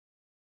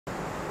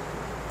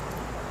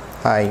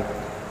Hi,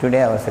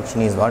 today our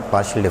section is what?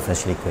 Partial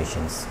differential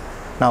equations.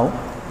 Now,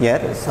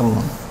 here some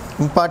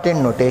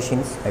important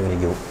notations I will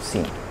give.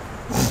 See.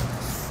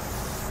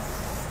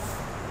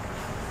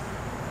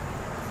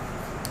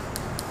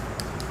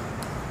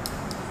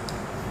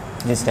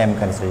 This time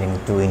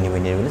considering two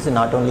individuals,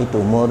 not only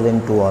two, more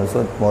than two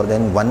also, more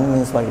than one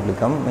means what it will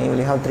become, maybe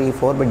we have 3,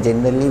 4, but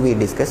generally we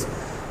discuss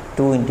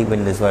two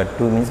individuals, what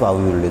 2 means how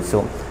we will do.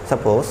 So,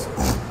 suppose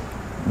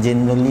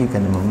generally you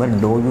can remember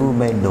dou u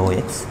by dou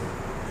x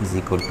is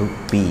equal to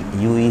p,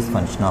 u is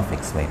function of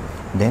xy,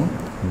 then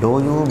dou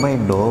u by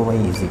dou y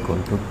is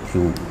equal to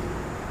q,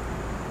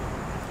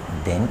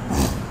 then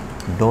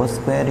dou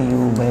square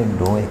u by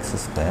dou x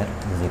square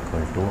is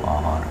equal to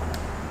r,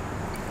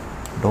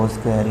 dou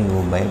square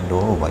u by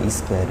dou y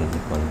square is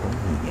equal to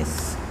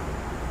es,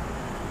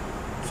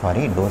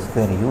 sorry, dou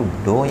square u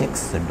dou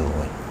x dou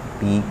y,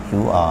 p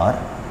q r,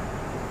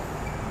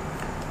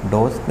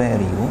 dou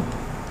square u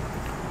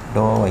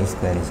dou y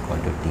square is equal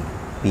to t,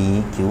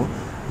 p q,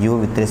 u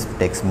with respect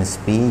to x means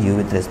p, u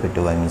with respect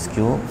to y means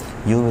q,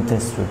 u with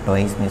respect to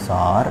twice means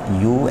r,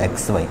 u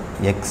x y,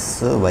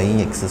 x y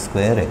x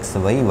square, x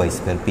y y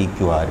square, p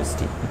q r is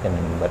t. You can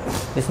remember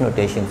these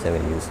notations I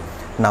will use.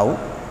 Now,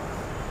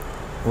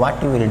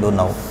 what you will do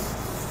now?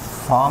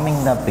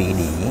 Forming the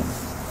PDE,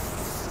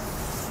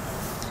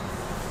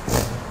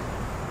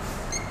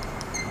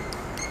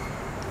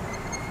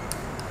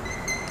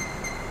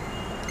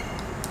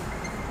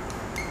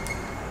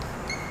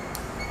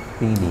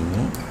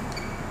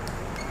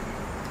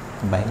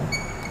 by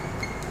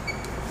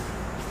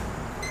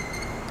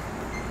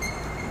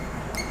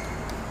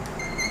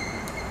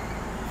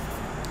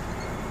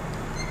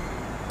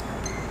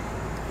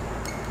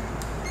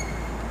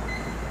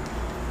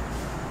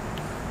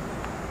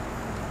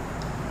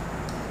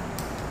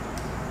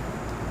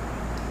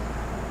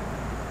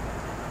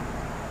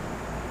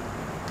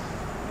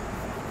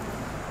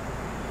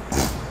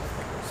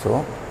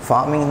so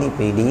forming the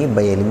PDE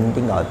by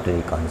eliminating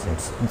arbitrary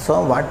constants.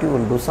 So what you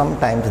will do,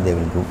 sometimes they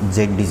will do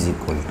z is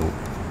equal to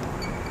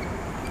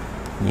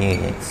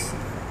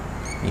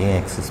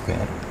ax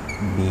square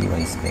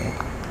by square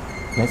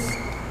plus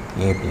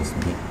a plus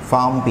b.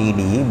 Form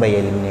PDE by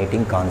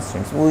eliminating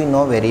constants. We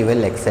know very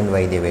well x and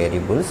y the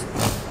variables,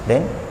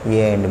 then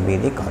a and b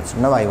the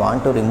constant. Now I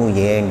want to remove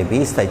a and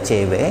b such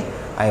a way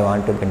I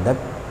want to get the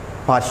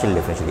partial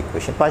differential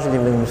equation. Partial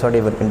differential means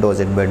whatever can dou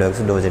z by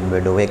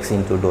dou x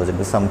into dou z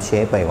by some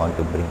shape I want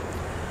to bring.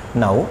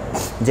 Now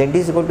z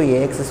is equal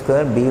to ax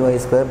square by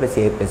square plus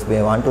a plus b.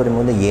 I want to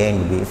remove the a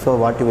and b. So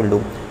what you will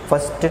do?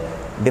 First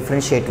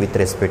differentiate with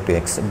respect to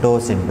x, dou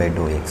z by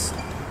dou x.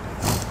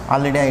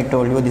 Already I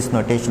told you this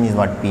notation is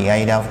what p.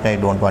 After I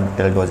don't want to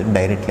tell dou z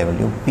directly I will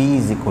do p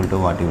is equal to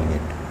what you will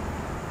get?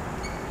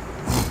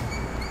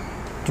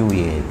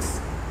 2ax.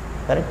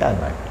 Correct or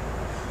not?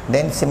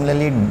 Then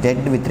similarly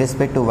z with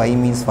respect to y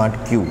means what?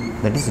 Q,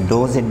 that is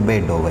dou z by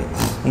dou y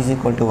is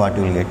equal to what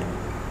you will get?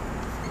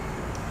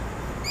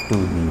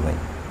 2by.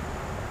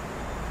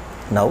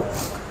 Now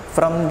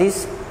from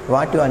this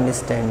what you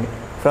understand?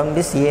 From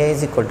this a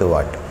is equal to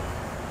what?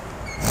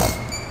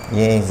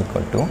 A is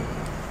equal to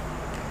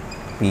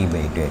p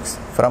by 2x.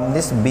 From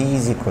this b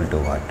is equal to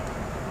what?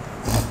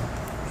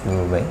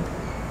 Q by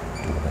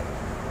 2y.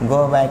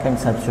 Go back and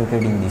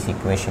substitute in this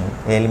equation,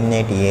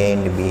 eliminate a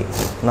and b.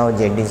 Now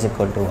z is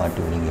equal to what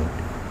you will get?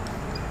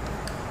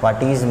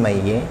 What is my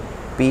a?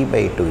 P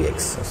by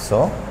 2x.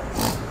 So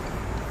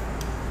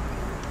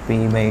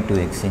p by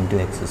 2x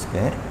into x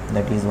square,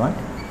 that is what?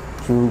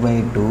 Q by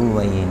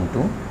 2y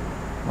into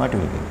what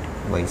will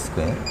get? Y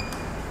square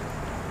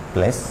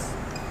plus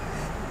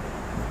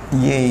a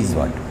is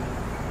what?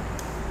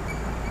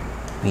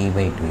 P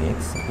by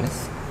 2x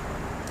plus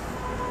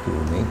Q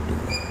by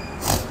 2y.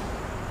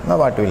 Now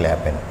what will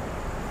happen?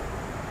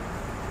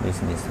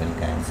 This will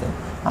cancel,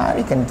 or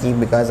you can keep,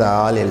 because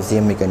all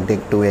LCM you can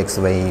take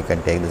 2xy, you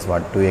can take this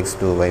what? 2x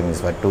 2y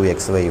means what?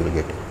 2xy you will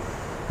get.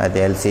 At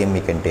the LCM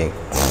you can take.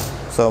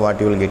 So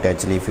what you will get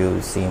actually, if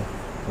you see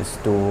this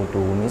 2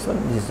 means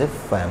what? This is a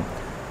fam.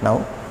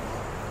 Now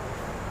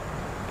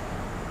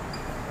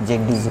z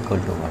is equal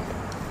to what?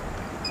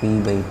 P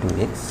by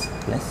 2x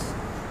plus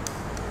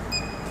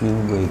Q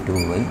by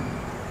 2y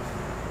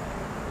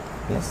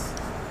plus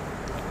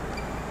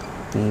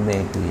p by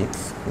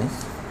 2x plus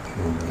q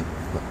by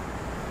 2y.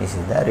 This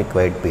is the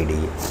required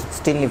PDE.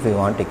 Still if you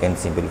want you can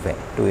simplify.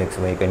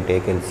 2xy you can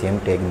take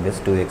LCM, taking this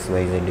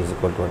 2xy z is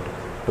equal to what?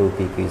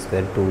 2pq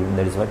square, 2,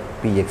 that is what?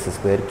 Px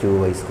square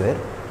qy square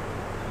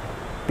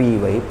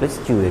py plus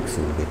qx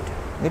you will get.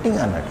 Getting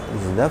or not?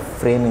 This is the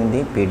framing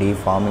the PDE,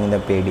 forming the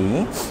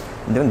PDE,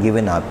 the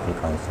given arbitrary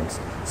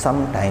constants.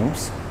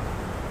 Sometimes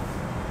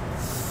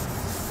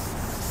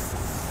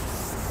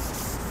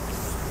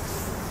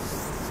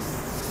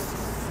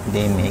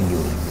they may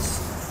give like this.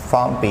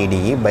 Form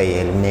PDE by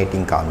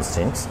eliminating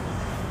constants.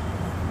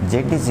 Z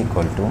is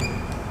equal to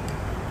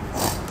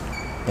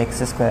x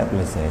square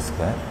plus a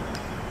square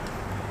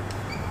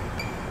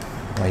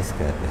y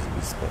square plus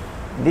b square.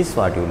 This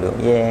what you do,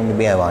 a and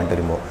b I want to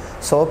remove.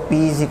 So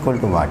P is equal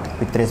to what?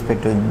 With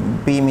respect to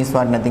P means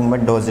what? Nothing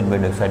but dou z by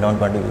dou x. I don't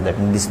want to use that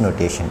in this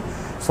notation.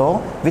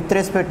 So with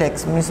respect to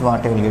x means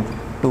what I will get?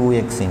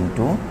 2x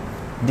into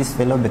this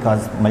fellow,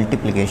 because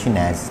multiplication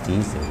as t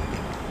is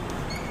everything.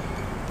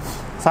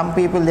 Some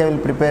people they will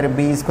prepare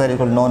b square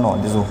equal, no,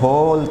 this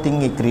whole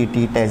thing I create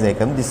it as I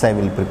come. This I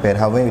will prepare.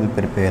 How I will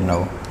prepare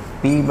now?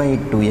 P by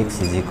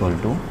 2x is equal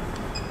to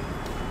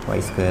y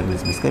square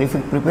plus b square. If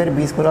you prepare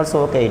b square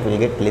also okay, it will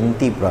get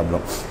lengthy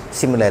problem.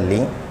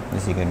 Similarly,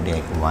 this you can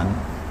take 1,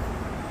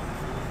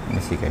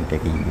 this you can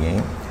take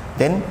a.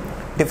 Then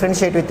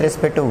differentiate with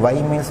respect to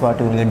y means what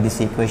you will get? This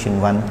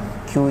equation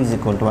 1, q is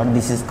equal to what?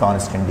 This is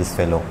constant, this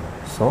fellow.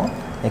 So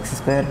x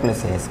square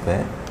plus a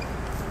square.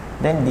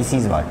 Then this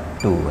is what?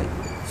 2y.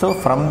 So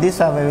from this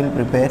how I will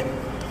prepare?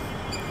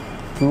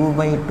 Q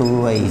by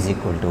 2y is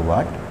equal to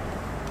what?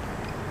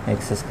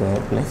 X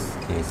square plus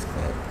a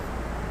square.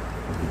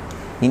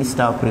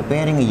 Instead of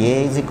preparing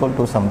a is equal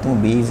to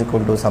something, b is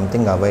equal to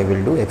something, how I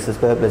will do? X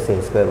square plus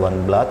a square,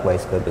 one block, y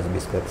square plus b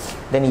square.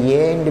 Then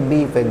a and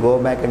b, if I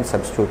go back and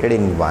substitute it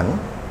in 1,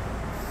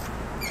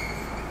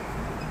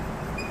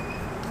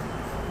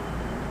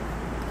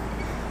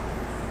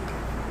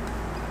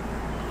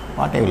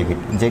 what I will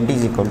get? Z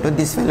is equal to,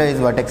 this fellow is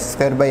what? X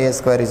square by a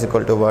square is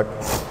equal to what?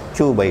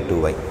 Q by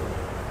 2y.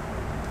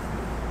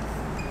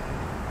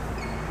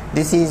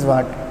 This is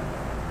what?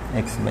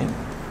 X by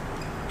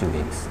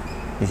 2x.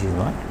 This is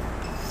what?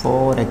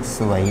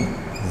 4xy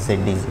z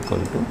is equal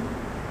to,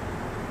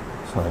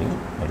 sorry,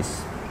 that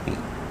is p,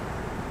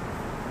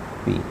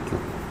 pq.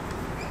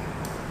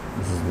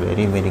 This is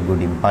very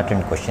good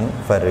important question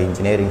for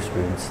engineering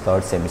students,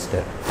 third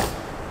semester.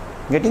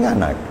 Getting or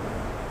not?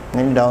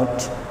 Any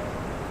doubt?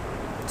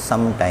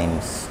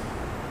 Sometimes.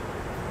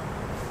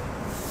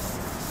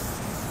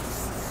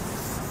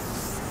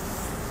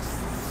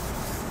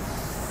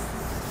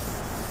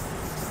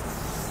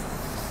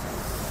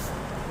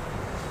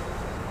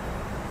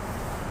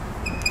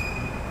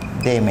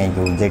 They may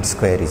give z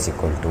square is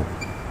equal to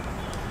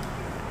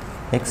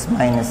x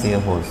minus a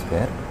whole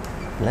square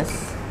plus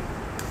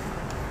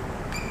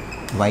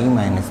y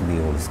minus b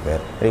whole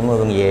square,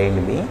 removing a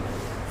and b,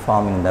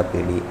 forming the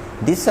PDE.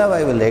 This how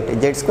I will write.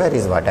 Z square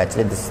is what?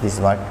 Actually this is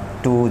what?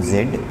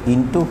 2z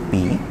into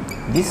p.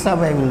 This how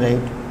I will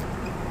write?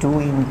 2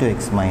 into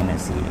x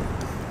minus a.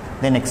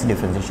 Then x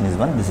differentiation is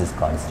 1. This is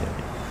constant.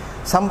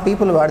 Some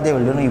people what they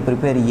will do, you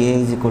prepare a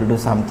is equal to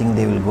something,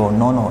 they will go,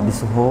 no,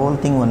 this whole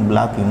thing one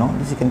block,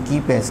 this you can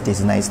keep as it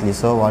is nicely.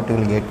 So what you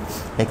will get?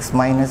 X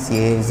minus a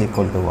is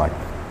equal to what?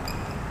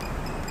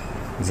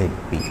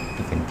 Zp.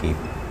 You can keep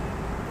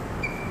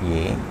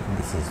a,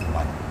 this is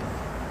 1.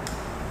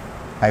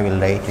 I will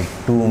write it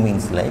 2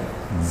 means like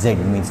z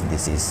means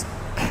this is.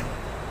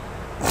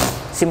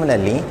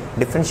 Similarly,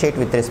 differentiate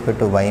with respect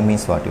to y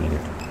means what you will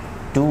get?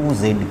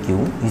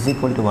 2zq is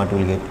equal to what you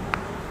will get?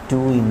 2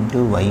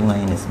 into y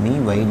minus b,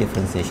 y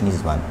differentiation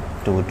is 1,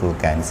 2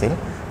 cancel.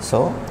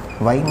 So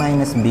y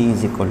minus b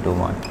is equal to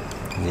what?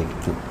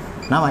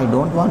 Zq. Now I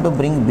don't want to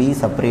bring b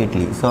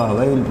separately, so how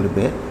I will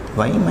prepare?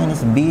 Y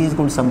minus b is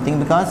equal to something,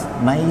 because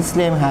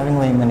nicely I am having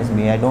y minus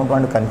b, I don't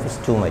want to confuse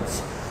too much.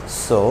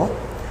 So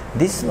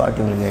this what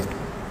you will get?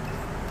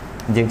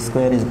 Z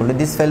square is equal to,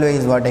 this fellow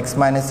is what? X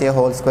minus a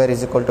whole square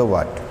is equal to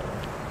what?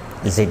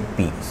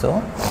 Zp.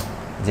 So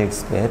z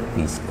square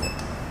p square.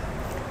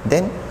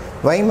 Then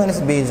y minus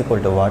b is equal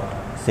to what?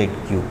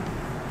 Zq.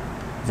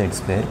 Z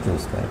square q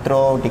square.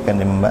 Throughout you can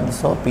remember.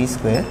 So p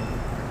square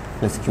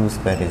plus q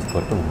square is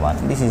equal to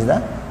 1. This is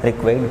the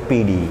required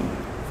PDE.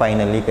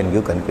 Finally you can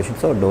give conclusion.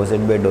 So dou z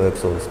by dou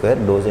x whole square,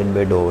 dou z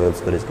by dou y whole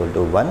square is equal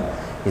to 1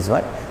 is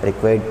what?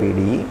 Required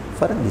PDE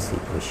for this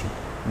equation.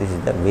 This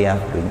is the way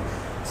of doing.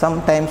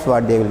 Sometimes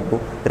what they will do,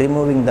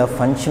 removing the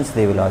functions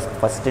they will ask.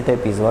 First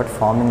step is what?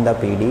 Forming the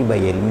PDE by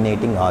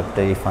eliminating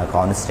arbitrary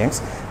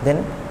constants.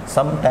 Then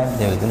sometimes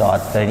they will give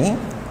arbitrary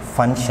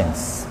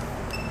functions.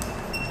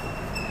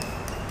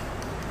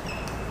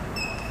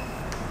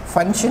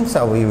 Functions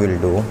how we will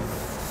do?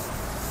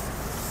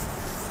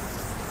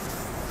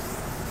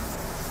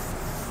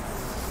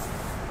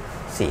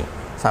 See,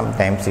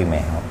 sometimes we may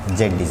have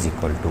z is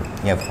equal to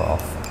f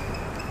of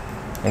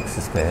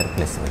x square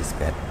plus y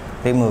square,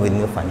 removing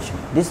the function.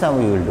 This how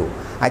we will do.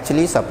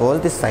 Actually,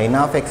 suppose this sin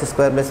of x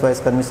square plus y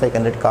square means I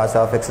can write cos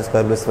of x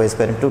square plus y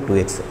square into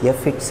 2x.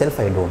 F itself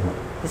I don't know.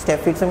 Just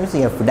f itself means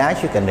f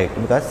dash you can write,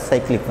 because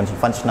cyclic function,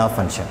 function of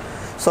function.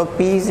 So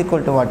p is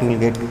equal to what you will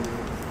get?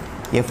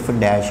 F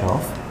dash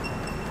of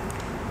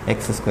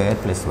x square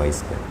plus y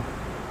square.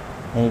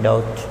 Any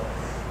doubt?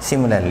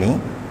 Similarly,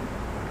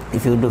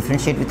 if you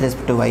differentiate with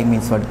respect to y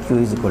means what? Q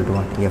is equal to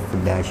what?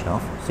 F dash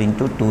of, so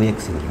into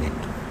 2x you will get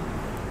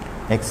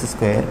x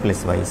square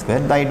plus y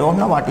square. I don't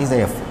know what is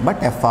the f,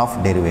 but f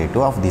of derivative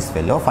of this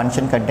fellow.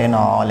 Function contain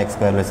all x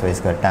square plus y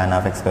square, tan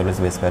of x square plus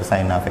y square,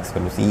 sin of x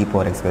square plus e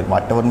power x square,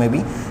 whatever may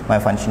be. My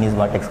function is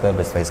what? X square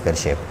plus y square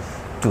shape,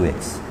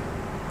 2x,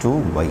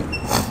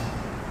 2y.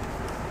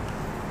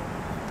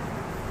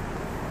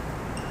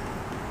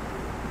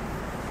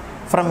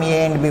 From a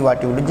and b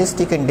what you do? Just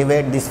you can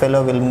divide, this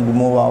fellow will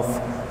move off.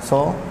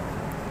 So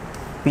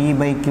P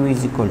by Q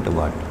is equal to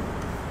what?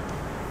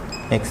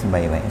 X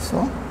by Y.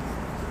 So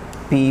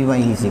Py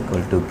is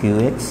equal to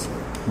Qx,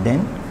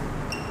 then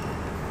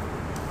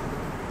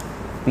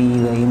Py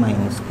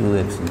minus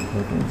Qx is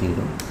equal to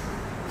 0.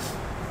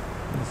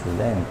 This is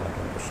the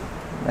important question.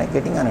 Right,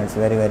 getting on, it's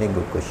very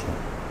good question.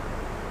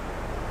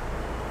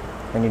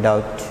 Any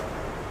doubt?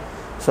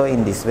 So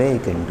in this way you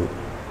can do.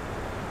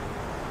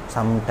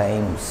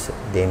 Sometimes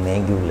they may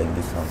give like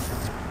this also.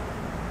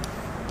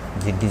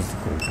 Z is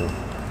equal to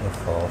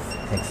f of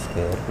x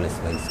square plus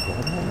y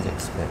square minus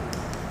z square.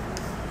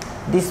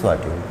 This what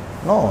you do?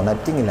 No,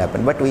 nothing will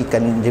happen. But we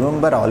can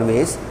remember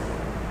always,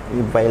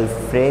 while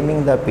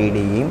framing the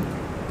PDE,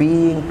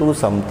 P into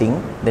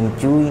something, then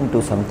Q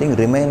into something,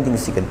 remaining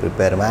things you can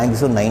prepare.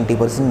 Maximum 90%,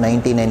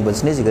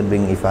 99% you can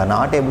bring. If you are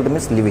not able to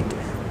miss, leave it.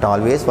 But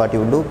always what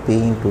you do, P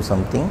into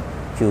something,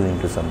 Q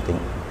into something.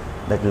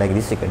 That like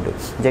this you can do.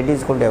 Z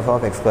is equal to f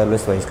of x square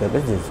plus y square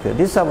plus z square.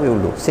 This is how you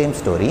will do. Same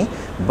story,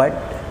 but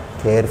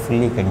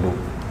carefully you can do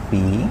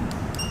P.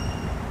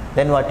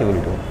 Then what you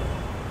will do?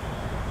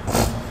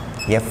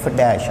 F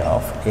dash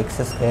of x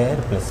square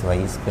plus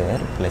y square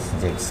plus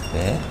z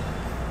square.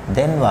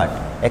 Then what?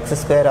 X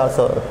square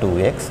also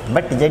 2x,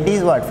 but z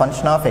is what?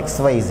 Function of x,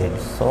 y, z.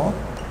 So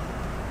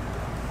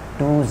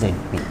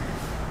 2zp.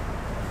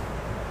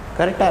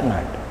 Correct or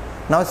not?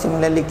 Now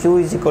similarly Q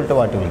is equal to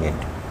what you will get?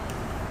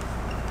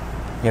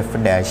 F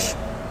dash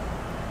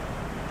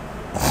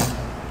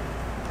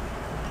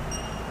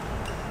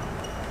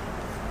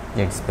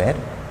z square.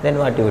 Then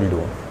what you will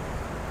do?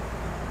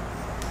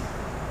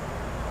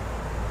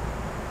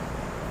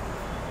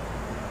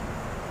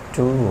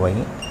 y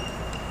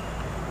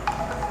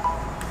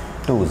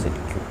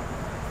 2zq.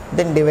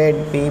 Then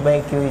divide P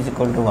by Q is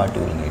equal to what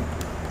you will get?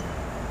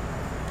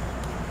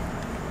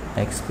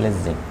 X plus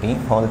zp.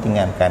 Whole thing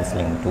I am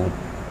cancelling,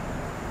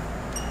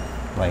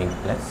 2y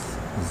plus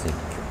zq.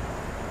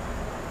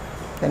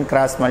 Then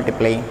cross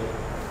multiply.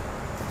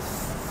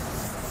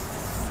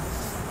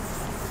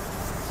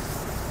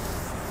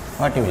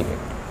 What you will get?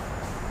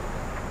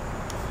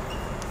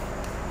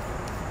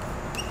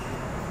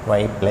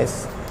 Y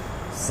plus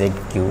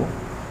zq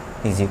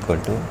is equal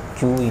to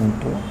q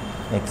into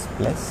x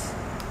plus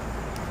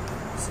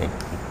zp.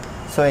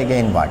 So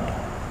again what?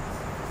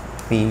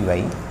 Py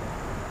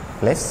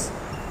plus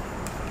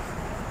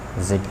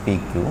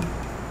zpq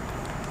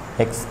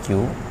xq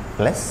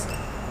plus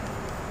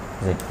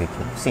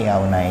zpq. See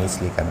how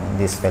nicely coming.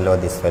 This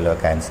fellow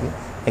cancel.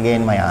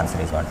 Again my answer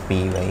is what?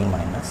 Py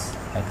minus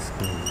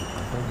xq is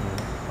equal to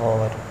 0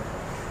 over.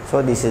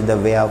 So this is the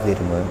way of the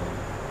removal.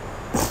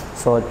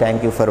 So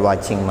thank you for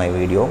watching my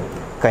video.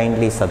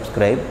 Kindly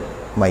subscribe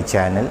my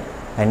channel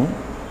and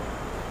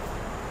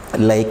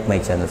like my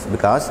channels,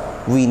 because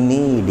we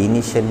need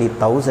initially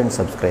 1000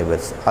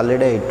 subscribers.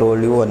 Already I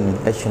told you on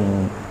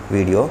introduction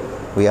video,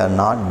 we are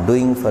not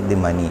doing for the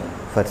money,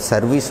 for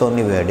service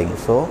only we are doing.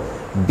 So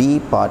be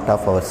part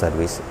of our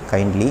service.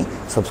 Kindly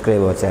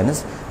subscribe our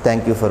channels.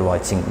 Thank you for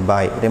watching.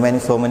 Bye. Remaining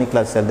so many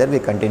classes are there. We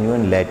continue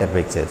in later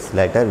lectures,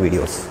 later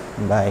videos.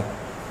 Bye.